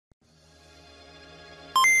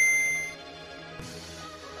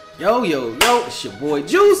Yo, it's your boy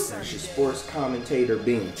Juice. That's your sports commentator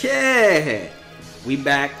Bean. Yeah. We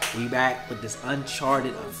back with this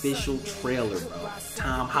Uncharted official trailer, bro.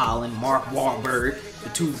 Tom Holland, Mark Wahlberg, the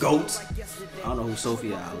two GOATs. I don't know who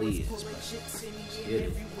Sophia Ali is, but yeah,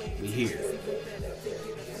 we here.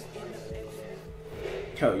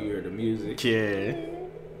 Yo, you hear the music? Yeah.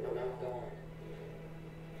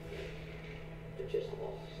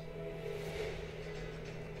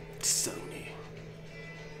 Sony.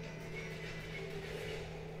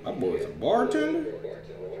 My boy's a bartender?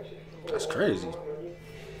 That's crazy.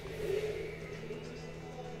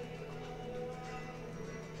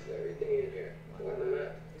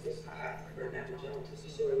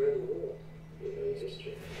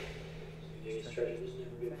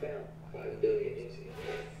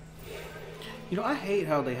 You know, I hate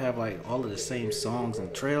how they have like all of the same songs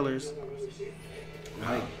and trailers.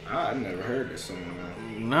 Like, I never heard this song.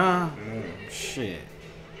 Nah. Shit.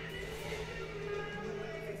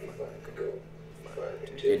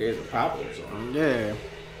 It is a popular song. Yeah.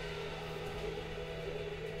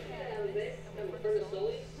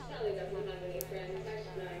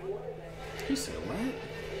 He said what?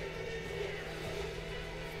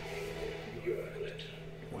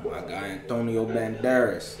 My guy Antonio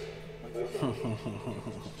Banderas.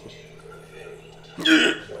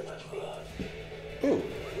 Oh,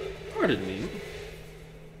 pardon me.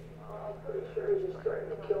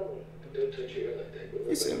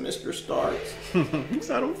 He said, Mr. Starks. He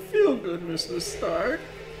said, I don't feel good, Mr. Stark.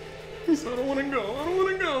 He said, I don't want to go. I don't want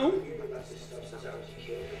to go.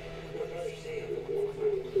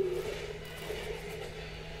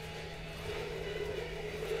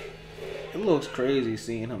 It looks crazy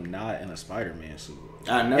seeing him not in a Spider-Man suit.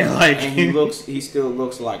 I know. Like, and he still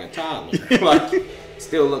looks like a toddler. Like,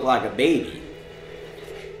 still look like a baby.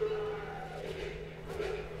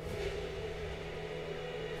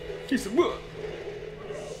 He said, what?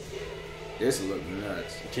 This look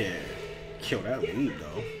nuts. Yeah. Kill that weed,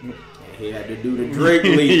 though. He had to do the Drake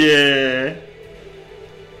lead. Yeah.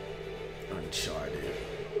 Uncharted.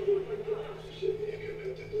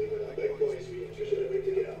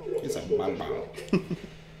 It's a bomb.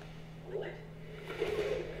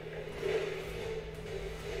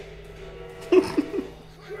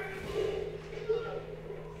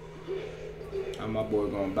 How my boy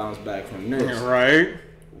gonna bounce back from this? Right?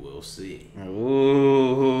 We'll see.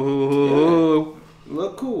 Ooh. Yeah.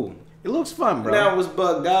 Look cool. It looks fun, bro. Now, what's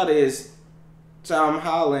bugged out is Tom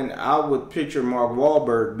Holland. I would picture Mark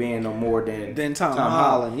Wahlberg being no more than Tom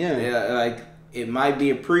Holland. Yeah, like it might be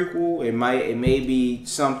a prequel. It may be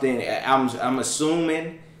something. I'm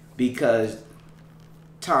assuming because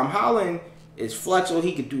Tom Holland is flexible.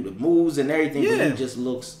 He can do the moves and everything. Yeah. But he just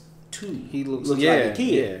looks He looks like a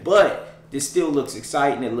kid. Yeah. But this still looks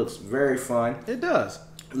exciting. It looks very fun. It does.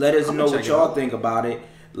 Let us know what y'all think about it.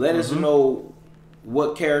 Let us know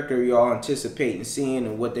what character y'all anticipating seeing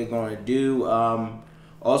and what they're going to do.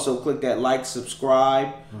 Also, click that like,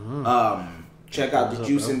 subscribe. Check out the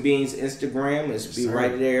Juice and Beans Instagram. It's be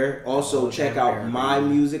right there. Also, check out my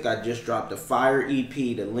music. I just dropped a fire EP.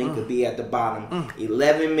 The link will be at the bottom.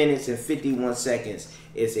 11 minutes and 51 seconds.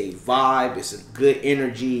 It's a vibe. It's a good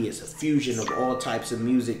energy. It's a fusion of all types of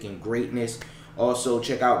music and greatness. Also,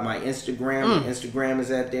 check out my Instagram. My Instagram is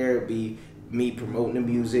at there. It'll be me promoting the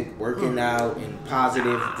music, working out, and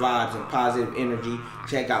positive vibes and positive energy.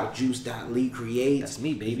 Check out Juice.Lee Creates. That's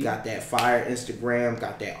me, baby. He got that fire Instagram,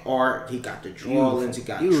 got that art. He got the drawings. He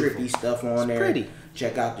got trippy stuff on there. Pretty.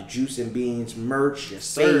 Check out the Juice and Beans merch.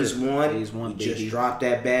 Yes, Phase sir. one. Phase one, We baby. just dropped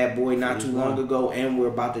that bad boy not too long ago, and we're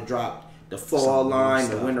about to drop the fall line,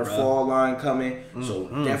 the winter fall line coming. So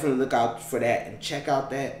definitely look out for that and check out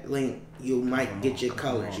that link. You might get your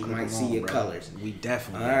colors. You might see your colors. We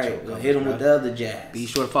definitely. All right, we'll hit them with the other jazz. Be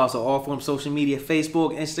sure to follow us on all forms of social media: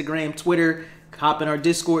 Facebook, Instagram, Twitter. Hop in our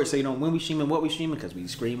Discord so you know when we streaming, what we streaming, because we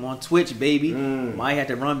stream on Twitch, baby. Might have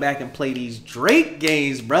to run back and play these Drake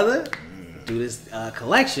games, brother. Do this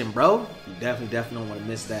collection, bro. You definitely don't want to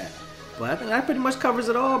miss that. But I think that pretty much covers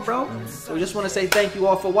it all, bro. So we just want to say thank you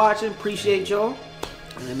all for watching. Appreciate y'all.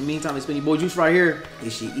 And in the meantime, it's been your boy Juice right here.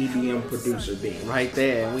 It's your EDM producer, Bean. Right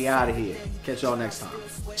there. And we out of here. Catch y'all next time.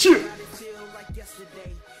 Cheers.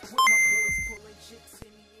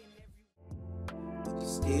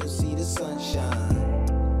 Still see the sunshine.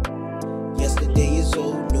 Yesterday is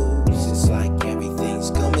old news. It's like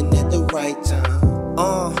everything's coming at the right time.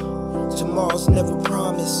 Tomorrow's never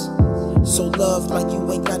promised. So love like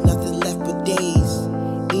you ain't got nothing